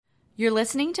You're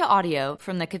listening to audio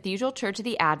from the Cathedral Church of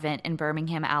the Advent in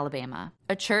Birmingham, Alabama,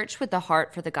 a church with the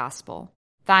heart for the gospel.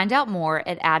 Find out more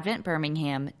at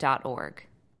adventbirmingham.org.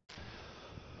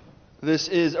 This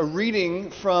is a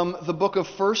reading from the book of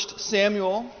 1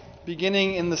 Samuel,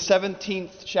 beginning in the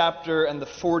 17th chapter and the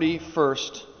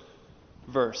 41st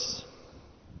verse.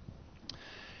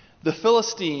 The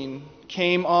Philistine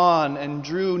came on and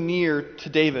drew near to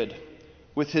David,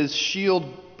 with his shield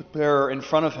bearer in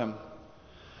front of him.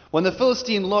 When the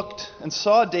Philistine looked and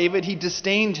saw David, he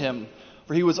disdained him,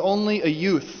 for he was only a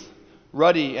youth,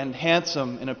 ruddy and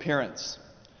handsome in appearance.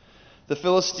 The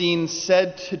Philistine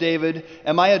said to David,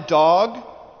 "Am I a dog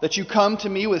that you come to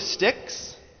me with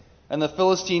sticks?" And the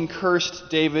Philistine cursed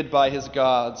David by his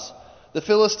gods. The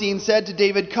Philistine said to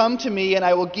David, "Come to me, and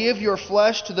I will give your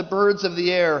flesh to the birds of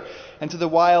the air and to the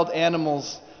wild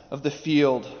animals of the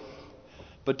field."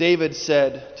 But David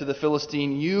said to the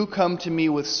Philistine, "You come to me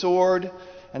with sword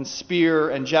and spear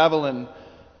and javelin,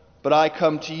 but I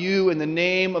come to you in the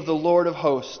name of the Lord of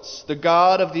hosts, the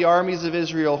God of the armies of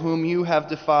Israel, whom you have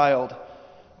defiled.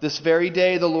 This very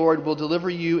day the Lord will deliver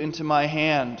you into my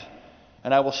hand,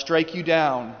 and I will strike you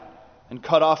down and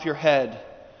cut off your head,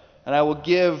 and I will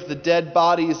give the dead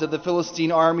bodies of the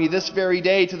Philistine army this very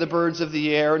day to the birds of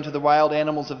the air and to the wild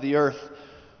animals of the earth,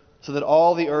 so that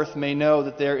all the earth may know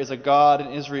that there is a God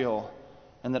in Israel,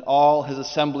 and that all his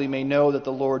assembly may know that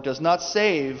the Lord does not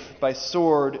save by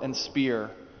sword and spear.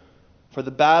 For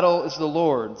the battle is the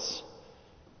Lord's,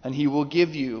 and he will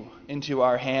give you into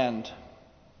our hand."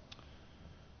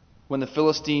 When the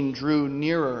Philistine drew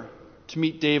nearer to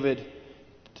meet David,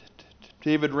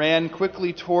 David ran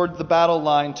quickly toward the battle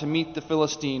line to meet the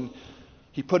Philistine.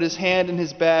 He put his hand in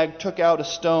his bag, took out a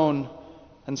stone,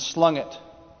 and slung it,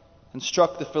 and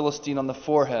struck the Philistine on the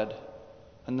forehead.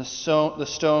 And the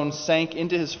stone sank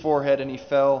into his forehead, and he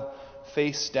fell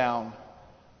face down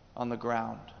on the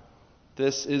ground.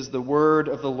 This is the word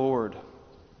of the Lord.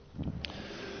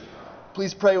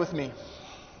 Please pray with me.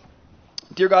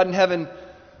 Dear God in heaven,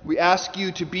 we ask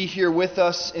you to be here with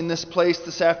us in this place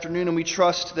this afternoon, and we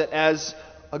trust that as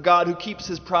a God who keeps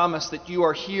his promise, that you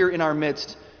are here in our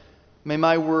midst. May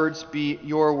my words be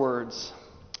your words,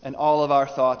 and all of our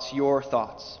thoughts your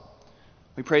thoughts.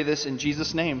 We pray this in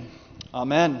Jesus' name.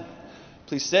 Amen.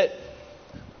 Please sit.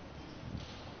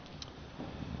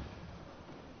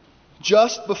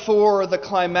 Just before the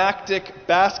climactic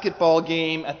basketball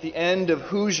game at the end of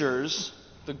Hoosiers,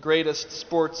 the greatest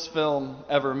sports film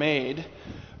ever made,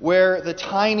 where the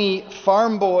tiny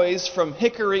farm boys from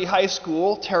Hickory High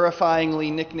School,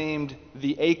 terrifyingly nicknamed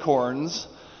the Acorns,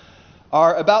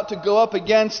 are about to go up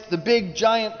against the big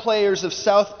giant players of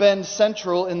South Bend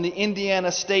Central in the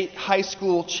Indiana State High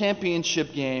School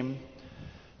Championship game,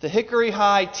 the Hickory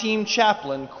High team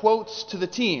chaplain quotes to the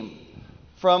team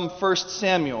from 1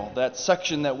 Samuel, that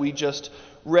section that we just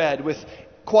read, with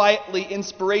quietly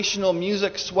inspirational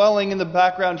music swelling in the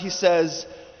background. He says,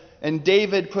 "And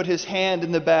David put his hand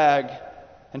in the bag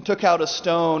and took out a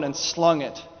stone and slung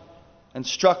it and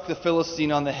struck the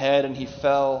Philistine on the head, and he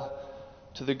fell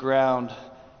to the ground."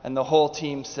 And the whole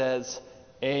team says,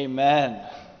 "Amen."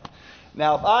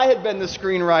 Now, if I had been the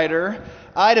screenwriter,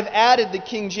 I'd have added the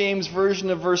King James version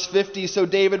of verse 50, "So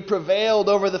David prevailed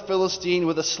over the Philistine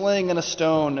with a sling and a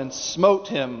stone, and smote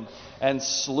him and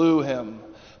slew him."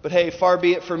 But hey, far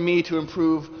be it from me to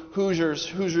improve Hoosiers.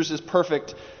 Hoosiers is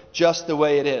perfect just the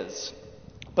way it is.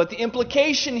 But the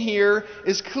implication here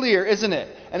is clear, isn't it?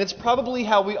 And it's probably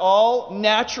how we all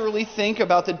naturally think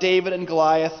about the David and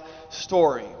Goliath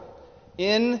story.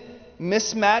 In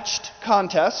mismatched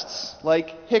contests,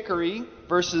 like Hickory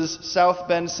versus South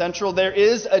Bend Central, there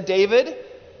is a David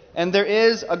and there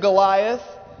is a Goliath,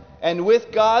 and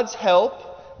with God's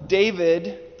help,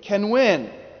 David can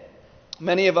win.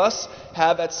 Many of us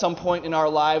have at some point in our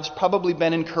lives probably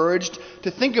been encouraged to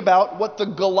think about what the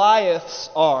Goliaths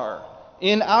are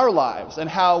in our lives and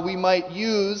how we might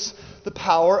use the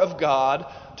power of God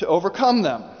to overcome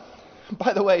them.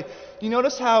 By the way, you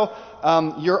notice how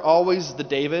you're always the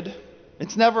David?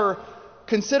 It's never,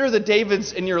 consider the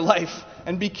Davids in your life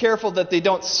and be careful that they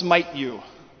don't smite you.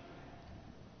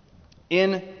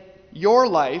 In your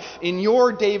life, in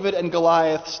your David and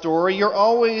Goliath story, you're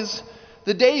always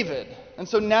the David. And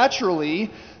so naturally,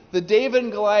 the David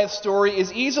and Goliath story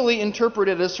is easily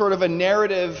interpreted as sort of a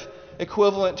narrative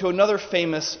equivalent to another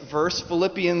famous verse,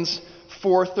 Philippians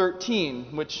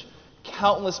 4:13, which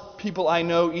countless people I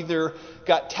know either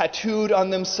got tattooed on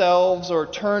themselves or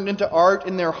turned into art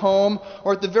in their home,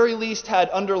 or at the very least had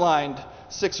underlined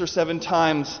 6 or 7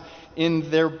 times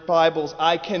in their Bibles,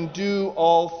 "I can do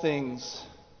all things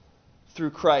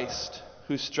through Christ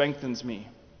who strengthens me."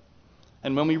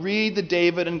 And when we read the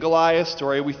David and Goliath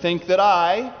story, we think that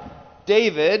I,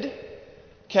 David,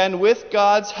 can, with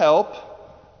God's help,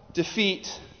 defeat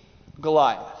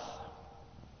Goliath.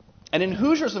 And in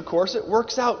Hoosiers, of course, it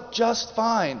works out just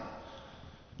fine.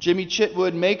 Jimmy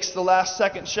Chitwood makes the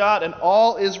last-second shot, and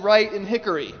all is right in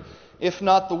Hickory, if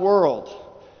not the world.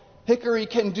 Hickory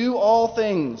can do all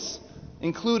things,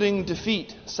 including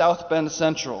defeat South Bend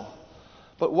Central.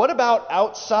 But what about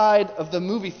outside of the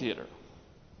movie theater?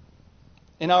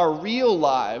 In our real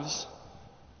lives,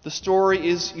 the story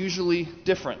is usually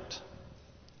different.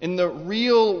 In the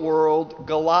real world,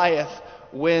 Goliath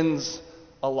wins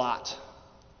a lot.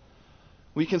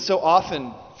 We can so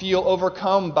often feel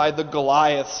overcome by the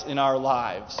Goliaths in our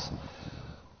lives.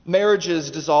 Marriages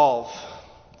dissolve,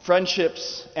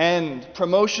 friendships end,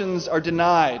 promotions are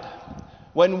denied.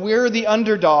 When we're the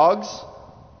underdogs,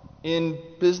 in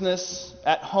business,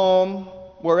 at home,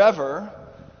 wherever,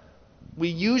 we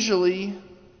usually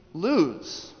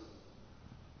lose.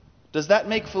 Does that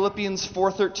make Philippians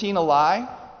 4:13 a lie?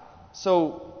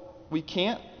 So we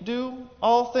can't do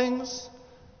all things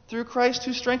through Christ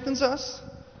who strengthens us?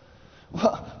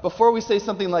 Well, before we say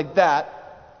something like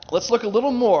that, let's look a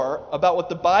little more about what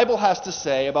the Bible has to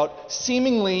say about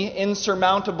seemingly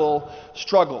insurmountable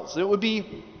struggles. It would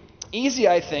be easy,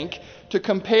 I think, to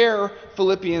compare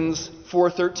Philippians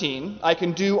 4:13, I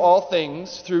can do all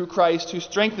things through Christ who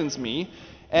strengthens me,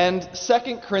 and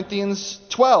 2 Corinthians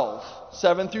 12,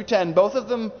 7 through 10, both of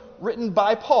them written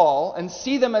by Paul, and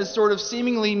see them as sort of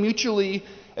seemingly mutually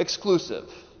exclusive.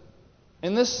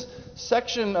 In this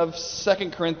section of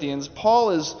 2 Corinthians,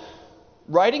 Paul is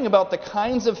writing about the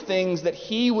kinds of things that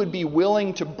he would be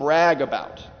willing to brag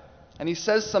about. And he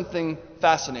says something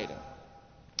fascinating.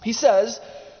 He says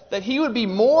that he would be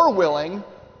more willing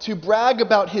to brag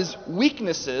about his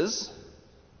weaknesses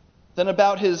than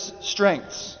about his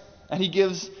strengths. And he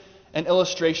gives an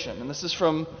illustration. And this is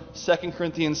from 2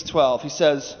 Corinthians 12. He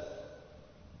says,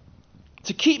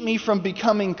 "To keep me from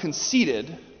becoming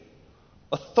conceited,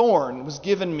 a thorn was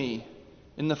given me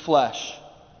in the flesh,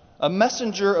 a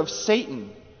messenger of Satan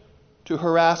to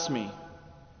harass me.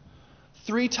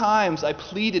 3 times I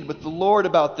pleaded with the Lord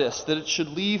about this, that it should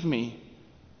leave me.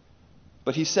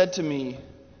 But he said to me,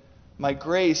 'My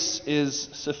grace is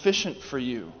sufficient for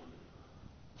you,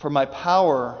 for my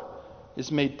power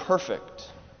is made perfect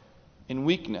in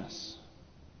weakness.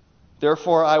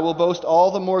 Therefore I will boast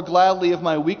all the more gladly of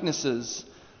my weaknesses,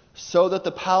 so that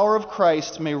the power of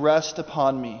Christ may rest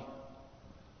upon me.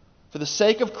 For the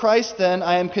sake of Christ, then,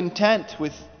 I am content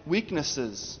with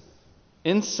weaknesses,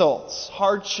 insults,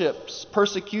 hardships,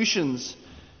 persecutions,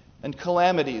 and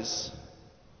calamities.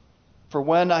 For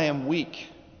when I am weak,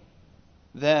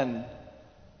 then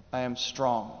I am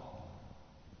strong.'"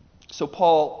 So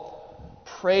Paul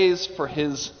prays for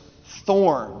his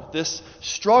thorn, this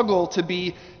struggle to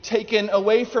be taken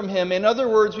away from him. In other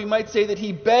words, we might say that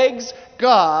he begs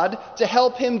God to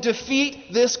help him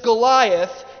defeat this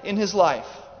Goliath in his life.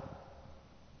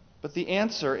 But the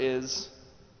answer is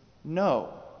no.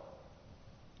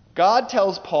 God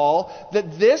tells Paul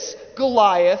that this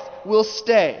Goliath will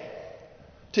stay,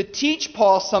 to teach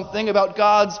Paul something about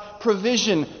God's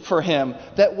provision for him,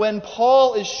 that when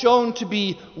Paul is shown to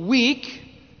be weak,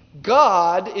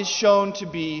 God is shown to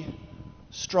be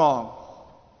strong.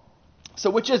 So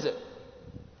which is it?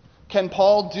 Can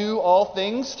Paul do all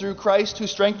things through Christ who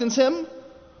strengthens him?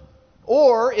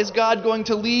 Or is God going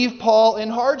to leave Paul in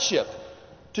hardship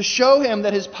to show him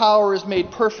that his power is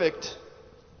made perfect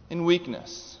in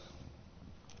weakness?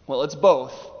 Well, it's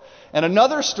both. And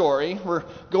another story, we're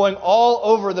going all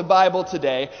over the Bible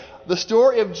today, the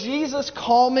story of Jesus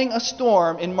calming a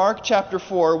storm in Mark chapter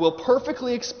 4 will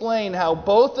perfectly explain how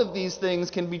both of these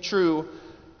things can be true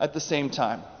at the same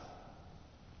time.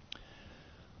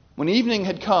 When evening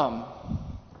had come,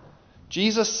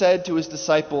 Jesus said to his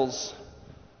disciples,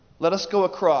 "Let us go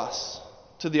across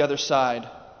to the other side."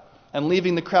 And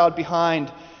leaving the crowd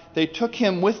behind, they took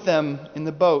him with them in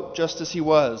the boat, just as he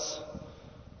was.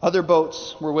 Other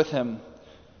boats were with him.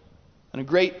 And a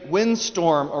great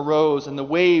windstorm arose, and the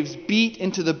waves beat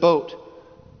into the boat,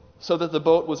 so that the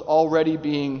boat was already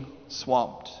being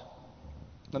swamped.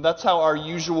 Now that's how our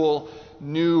usual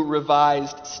New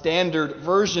Revised Standard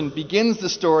Version begins the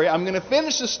story. I'm going to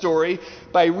finish the story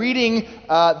by reading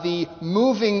the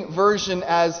moving version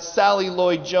as Sally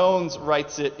Lloyd-Jones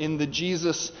writes it in the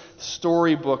Jesus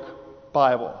Storybook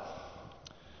Bible.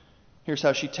 Here's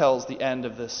how she tells the end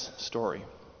of this story.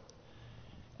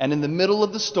 "And in the middle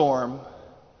of the storm,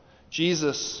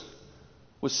 Jesus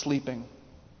was sleeping.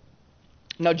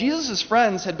 Now Jesus'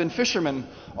 friends had been fishermen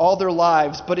all their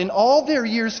lives, but in all their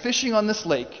years fishing on this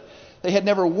lake, they had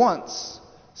never once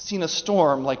seen a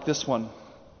storm like this one.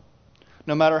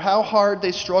 No matter how hard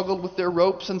they struggled with their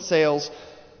ropes and sails,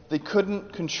 they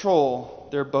couldn't control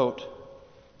their boat.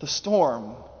 The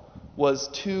storm was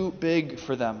too big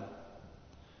for them.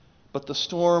 But the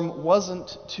storm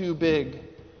wasn't too big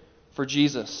for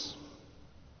Jesus.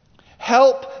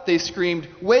 "Help!" they screamed.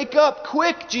 "Wake up,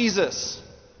 quick, Jesus!"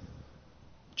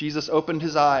 Jesus opened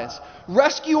his eyes.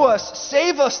 "Rescue us!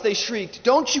 Save us!" they shrieked.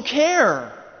 "Don't you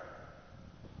care?"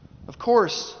 Of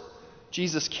course,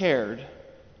 Jesus cared.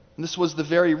 And this was the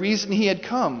very reason he had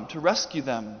come, to rescue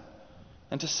them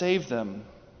and to save them.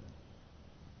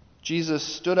 Jesus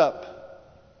stood up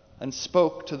and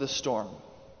spoke to the storm.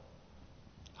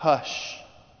 "Hush,"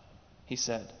 he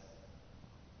said.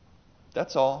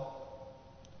 That's all.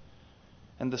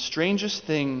 And the strangest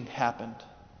thing happened.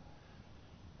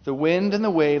 The wind and the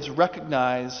waves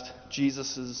recognized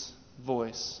Jesus'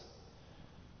 voice.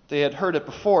 They had heard it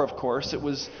before, of course. It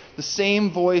was the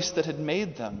same voice that had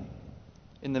made them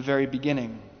in the very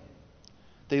beginning.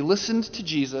 They listened to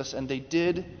Jesus and they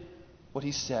did what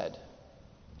he said.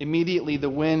 Immediately the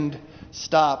wind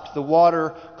stopped, the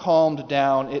water calmed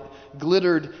down, it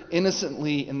glittered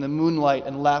innocently in the moonlight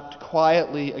and lapped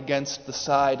quietly against the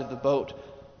side of the boat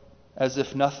as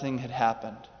if nothing had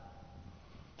happened.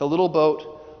 The little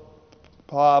boat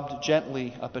bobbed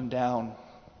gently up and down.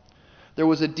 There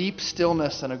was a deep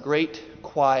stillness and a great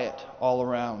quiet all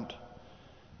around.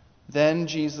 Then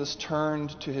Jesus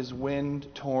turned to his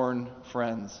wind-torn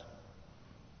friends.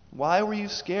 "Why were you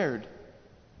scared?"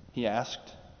 he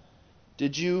asked.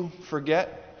 "Did you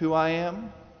forget who I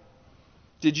am?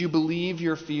 Did you believe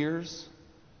your fears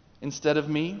instead of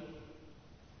me?"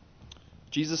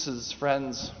 Jesus'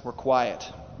 friends were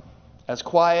quiet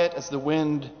as the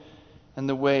wind and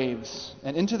the waves,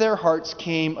 and into their hearts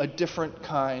came a different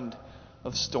kind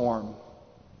of storm.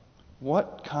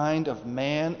 "What kind of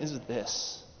man is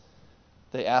this?"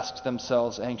 they asked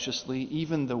themselves anxiously.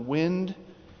 "Even the wind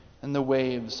and the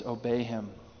waves obey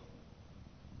him."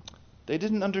 They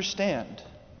didn't understand.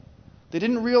 They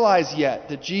didn't realize yet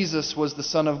that Jesus was the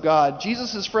Son of God.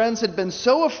 Jesus' friends had been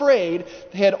so afraid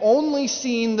they had only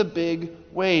seen the big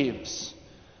waves.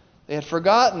 They had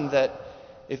forgotten that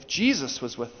if Jesus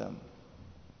was with them,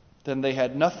 then they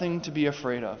had nothing to be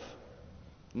afraid of,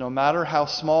 no matter how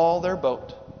small their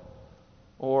boat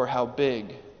or how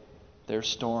big their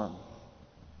storm.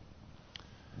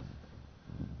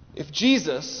 If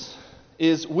Jesus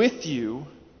is with you,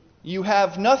 you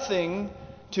have nothing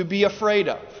to be afraid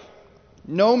of,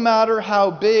 no matter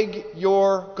how big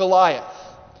your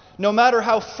Goliath, no matter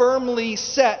how firmly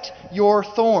set your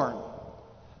thorn.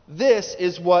 This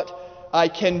is what "I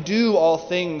can do all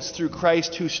things through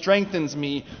Christ who strengthens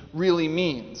me" really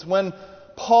means. When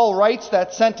Paul writes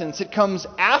that sentence, it comes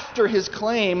after his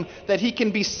claim that he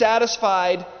can be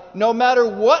satisfied no matter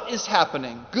what is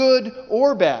happening, good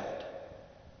or bad.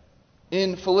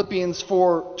 In Philippians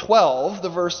 4:12, the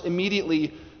verse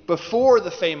immediately before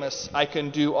the famous "I can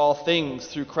do all things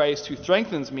through Christ who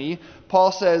strengthens me,"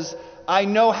 Paul says, "I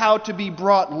know how to be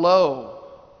brought low,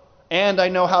 and I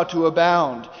know how to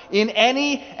abound. In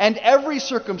any and every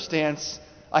circumstance,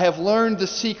 I have learned the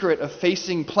secret of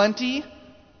facing plenty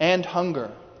and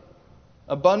hunger,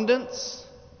 abundance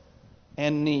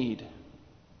and need."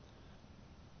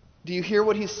 Do you hear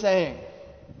what he's saying?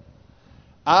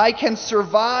 I can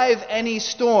survive any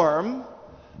storm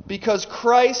because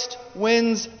Christ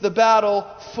wins the battle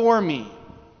for me.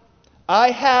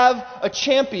 I have a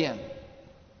champion,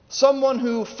 someone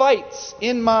who fights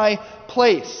in my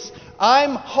place.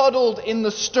 I'm huddled in the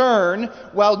stern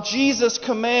while Jesus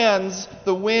commands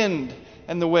the wind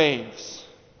and the waves.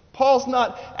 Paul's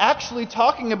not actually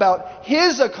talking about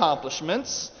his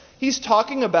accomplishments. He's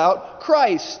talking about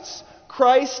Christ's.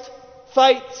 Christ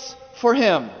fights for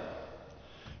him.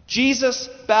 Jesus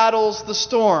battles the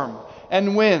storm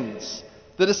and wins.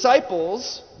 The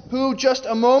disciples, who just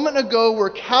a moment ago were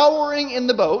cowering in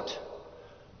the boat,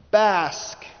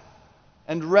 bask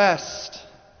and rest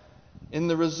in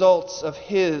the results of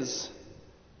his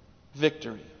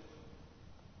victory.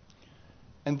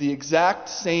 And the exact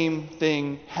same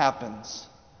thing happens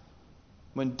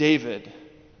when David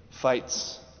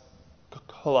fights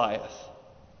Goliath.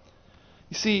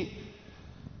 You see,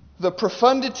 the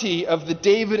profundity of the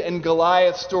David and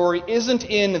Goliath story isn't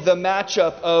in the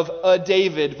matchup of a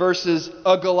David versus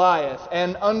a Goliath,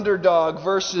 an underdog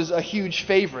versus a huge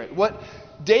favorite. What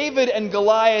David and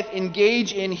Goliath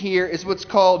engage in here is what's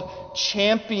called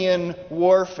champion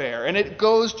warfare. And it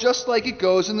goes just like it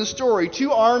goes in the story.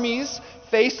 Two armies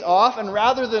face off, and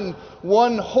rather than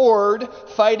one horde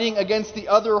fighting against the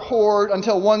other horde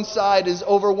until one side is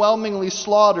overwhelmingly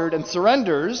slaughtered and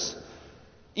surrenders,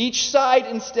 Each side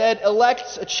instead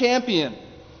elects a champion,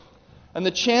 and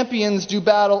the champions do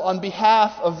battle on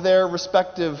behalf of their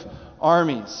respective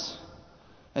armies.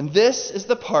 And this is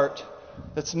the part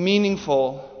that's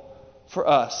meaningful for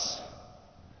us.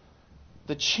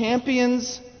 The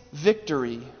champion's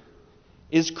victory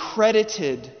is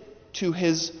credited to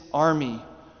his army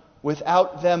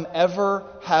without them ever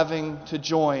having to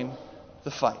join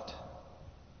the fight.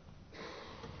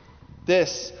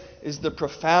 This is the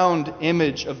profound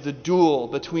image of the duel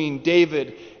between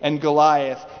David and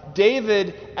Goliath.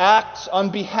 David acts on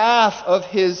behalf of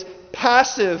his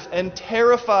passive and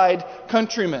terrified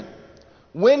countrymen,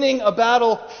 winning a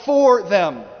battle for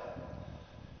them.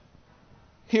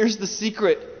 Here's the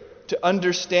secret to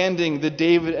understanding the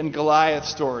David and Goliath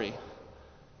story.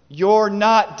 You're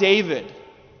not David.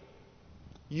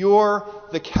 You're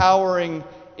the cowering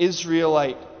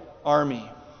Israelite army.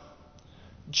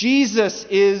 Jesus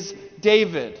is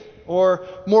David, or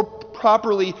more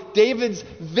properly, David's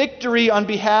victory on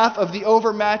behalf of the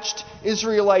overmatched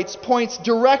Israelites points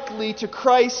directly to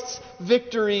Christ's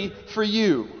victory for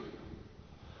you.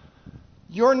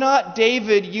 You're not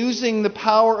David using the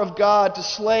power of God to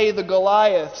slay the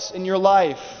Goliaths in your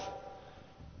life.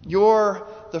 You're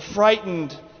the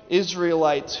frightened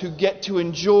Israelites who get to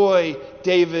enjoy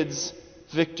David's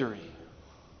victory.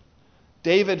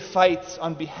 David fights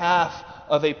on behalf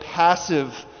of a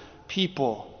passive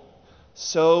people.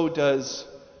 So does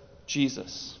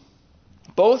Jesus.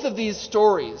 Both of these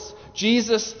stories,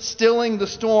 Jesus stilling the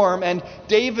storm and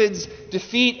David's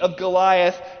defeat of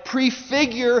Goliath,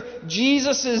 prefigure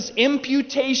Jesus'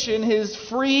 imputation, his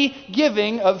free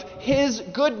giving of his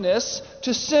goodness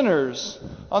to sinners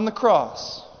on the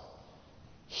cross.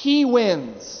 He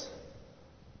wins,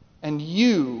 and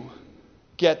you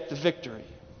get the victory.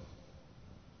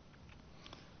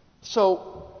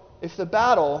 So, if the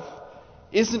battle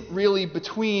isn't really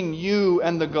between you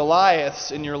and the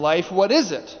Goliaths in your life, what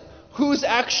is it? Who's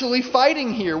actually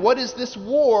fighting here? What is this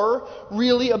war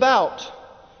really about?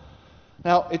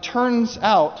 Now, it turns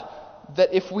out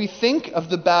that if we think of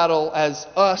the battle as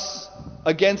us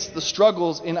against the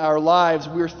struggles in our lives,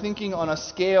 we're thinking on a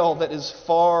scale that is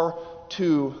far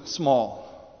too small.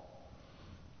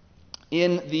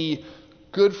 In the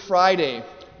Good Friday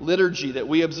liturgy that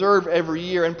we observe every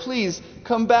year, and please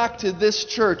come back to this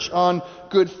church on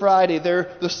Good Friday.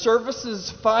 The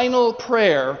service's final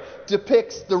prayer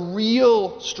depicts the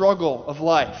real struggle of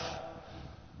life.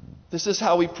 This is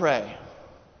how we pray.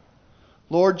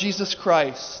 Lord Jesus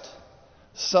Christ,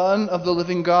 Son of the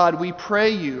living God, we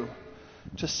pray you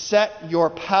to set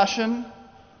your passion,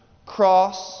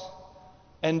 cross,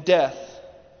 and death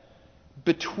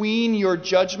between your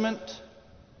judgment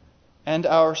and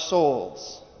our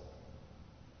souls,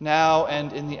 now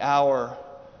and in the hour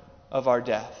of our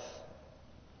death.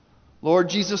 Lord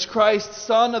Jesus Christ,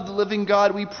 Son of the living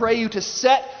God, we pray you to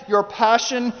set your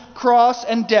passion, cross,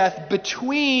 and death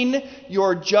between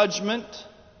your judgment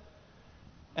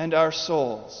and our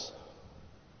souls.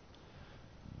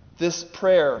 This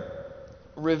prayer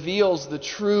reveals the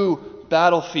true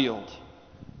battlefield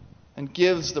and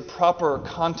gives the proper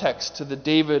context to the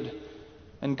David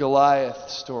and Goliath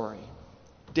story.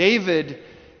 David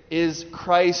is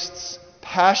Christ's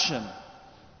passion,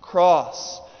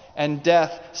 cross, and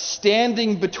death,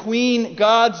 standing between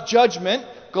God's judgment,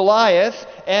 Goliath,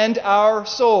 and our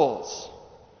souls.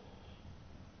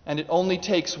 And it only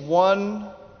takes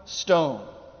one stone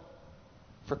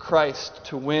for Christ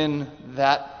to win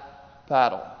that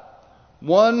battle.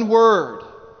 One word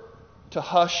to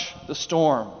hush the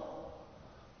storm.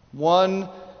 One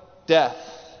death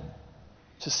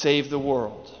to save the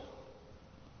world.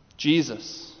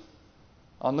 Jesus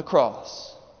on the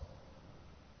cross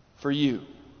for you.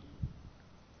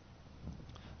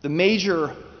 The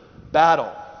major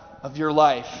battle of your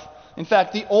life, in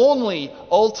fact, the only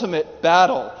ultimate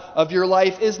battle of your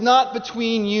life, is not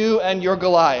between you and your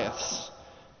Goliaths.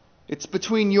 It's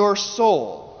between your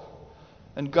soul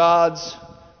and God's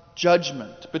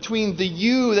judgment, between the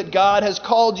you that God has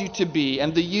called you to be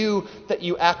and the you that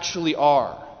you actually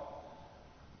are.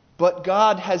 But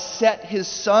God has set his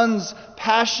Son's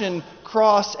passion,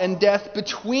 cross, and death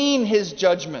between his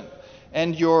judgment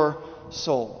and your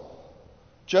soul.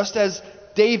 Just as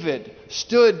David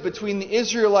stood between the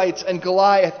Israelites and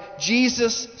Goliath,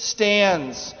 Jesus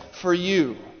stands for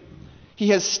you. He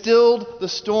has stilled the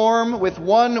storm with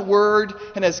one word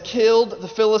and has killed the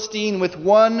Philistine with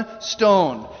one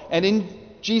stone. And in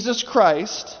Jesus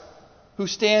Christ, who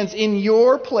stands in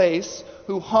your place,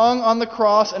 who hung on the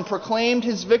cross and proclaimed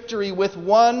his victory with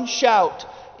one shout,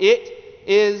 "It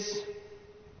is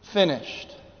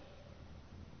finished."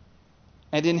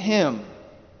 And in him,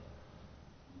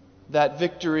 that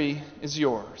victory is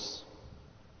yours.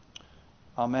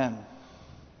 Amen.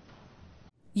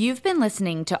 You've been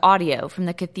listening to audio from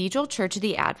the Cathedral Church of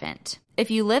the Advent. If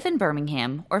you live in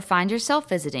Birmingham or find yourself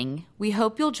visiting, we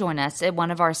hope you'll join us at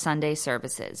one of our Sunday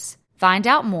services. Find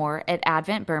out more at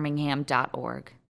adventbirmingham.org.